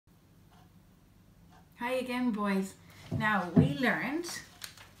Hi again, boys. Now, we learned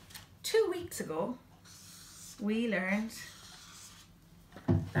 2 weeks ago, we learned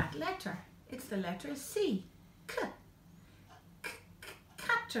that letter. It's the letter C. K.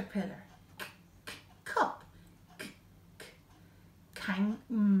 Caterpillar. Cup.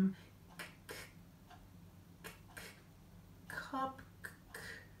 Cup.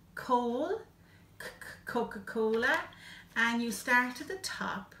 Coal. Coca-Cola. And you start at the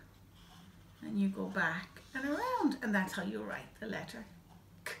top and you go back and around, and that's how you write the letter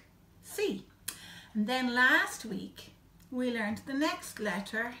C. And then last week we learned the next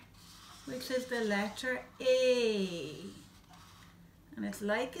letter, which is the letter A, and it's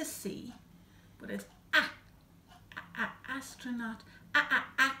like a C, but it's astronaut,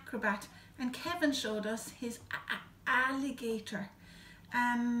 acrobat, and Kevin showed us his alligator,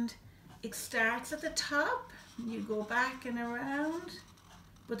 and it starts at the top, you go back and around,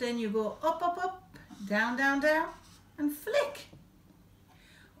 but then you go up, down, and flick.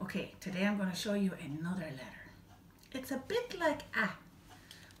 Okay, today I'm going to show you another letter. It's a bit like A,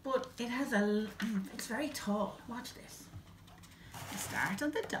 but it has it's very tall. Watch this. You start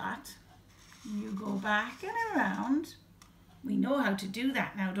on the dot, you go back and around. We know how to do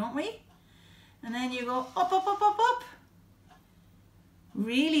that now, don't we? And then you go up.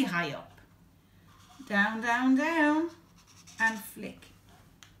 Really high up. Down, and flick.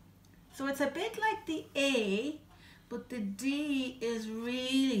 So it's a bit like the A, but the D is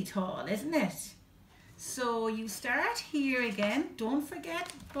really tall, isn't it? So you start here again. Don't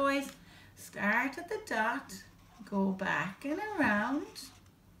forget, boys, start at the dot, go back and around,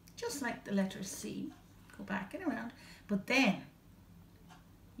 just like the letter C. Go back and around, but then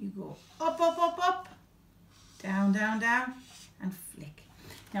you go up, down, and flick.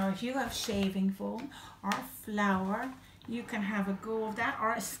 Now, if you have shaving foam or flour, you can have a go of that,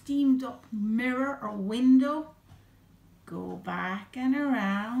 or a steamed up mirror or window. Go back and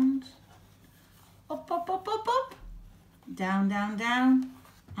around, up, down,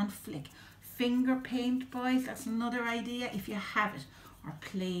 and flick. Finger paint, boys, that's another idea if you have it, or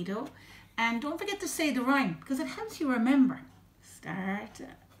Play-Doh. And don't forget to say the rhyme, because it helps you remember. Start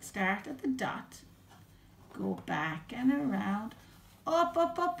at the dot, go back and around, up,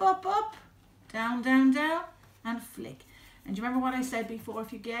 down, and flick. And do you remember what I said before?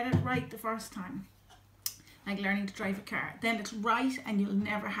 If you get it right the first time, like learning to drive a car, then it's right and you'll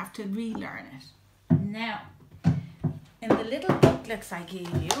never have to relearn it. Now, in the little booklets I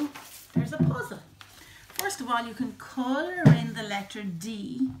gave you, there's a puzzle. First of all, you can colour in the letter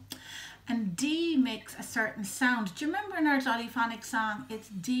D, and D makes a certain sound. Do you remember in our Jollyphonic song, it's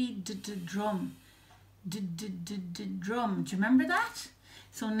drum? Drum. Do you remember that?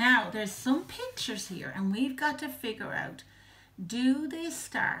 So now there's some pictures here, and we've got to figure out, do they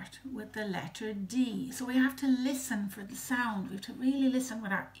start with the letter D? So we have to listen for the sound. We have to really listen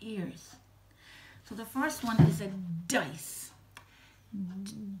with our ears. So the first one is a dice.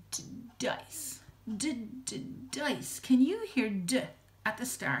 Dice. Dice. Can you hear D at the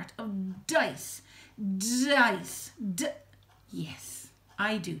start of dice? Dice. Yes,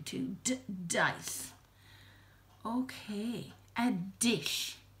 I do too. Dice. Okay, a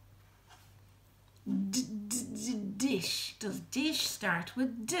dish. Dish. Does dish start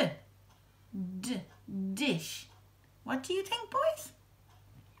with D? Dish. What do you think, boys?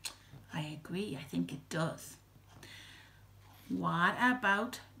 I agree, I think it does. What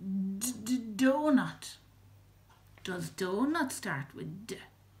about donut? Does donut start with D?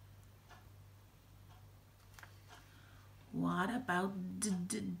 What about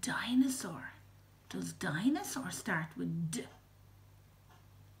dinosaur? Does dinosaur start with D?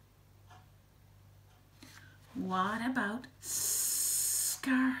 What about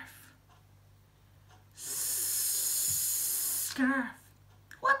scarf? Scarf.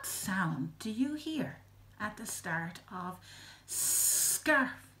 What sound do you hear at the start of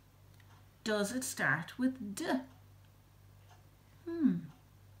scarf? Does it start with D?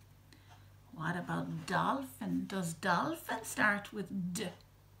 What about dolphin? Does dolphin start with D?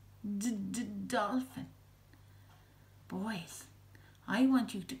 Dolphin. Boys, I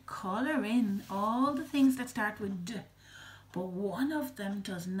want you to colour in all the things that start with D, but one of them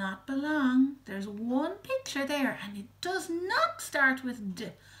does not belong. There's one picture there and it does not start with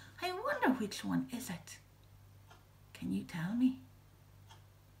D. I wonder which one is it? Can you tell me?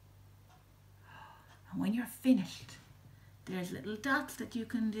 And when you're finished, there's little dots that you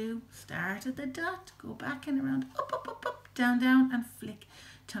can do. Start at the dot, go back and around, up, down, and flick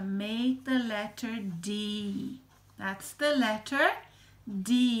to make the letter D. That's the letter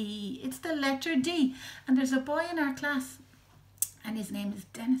D. It's the letter D. And there's a boy in our class, and his name is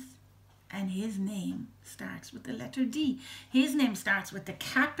Dennis. and his name starts with the letter D. His name starts with the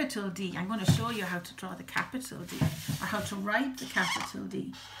capital D. I'm going to show you how to draw the capital D, or how to write the capital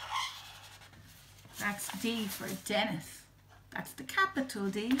D. That's D for Dennis. That's the capital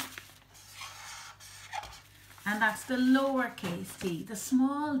D. And that's the lowercase d, the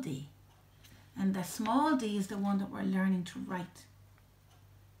small d. And the small d is the one that we're learning to write.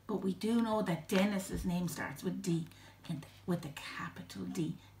 But we do know that Dennis's name starts with D, and with the capital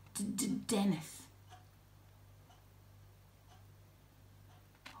D. Dennis.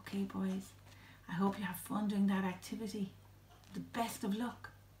 Okay, boys, I hope you have fun doing that activity. The best of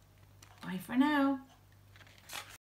luck. Bye for now.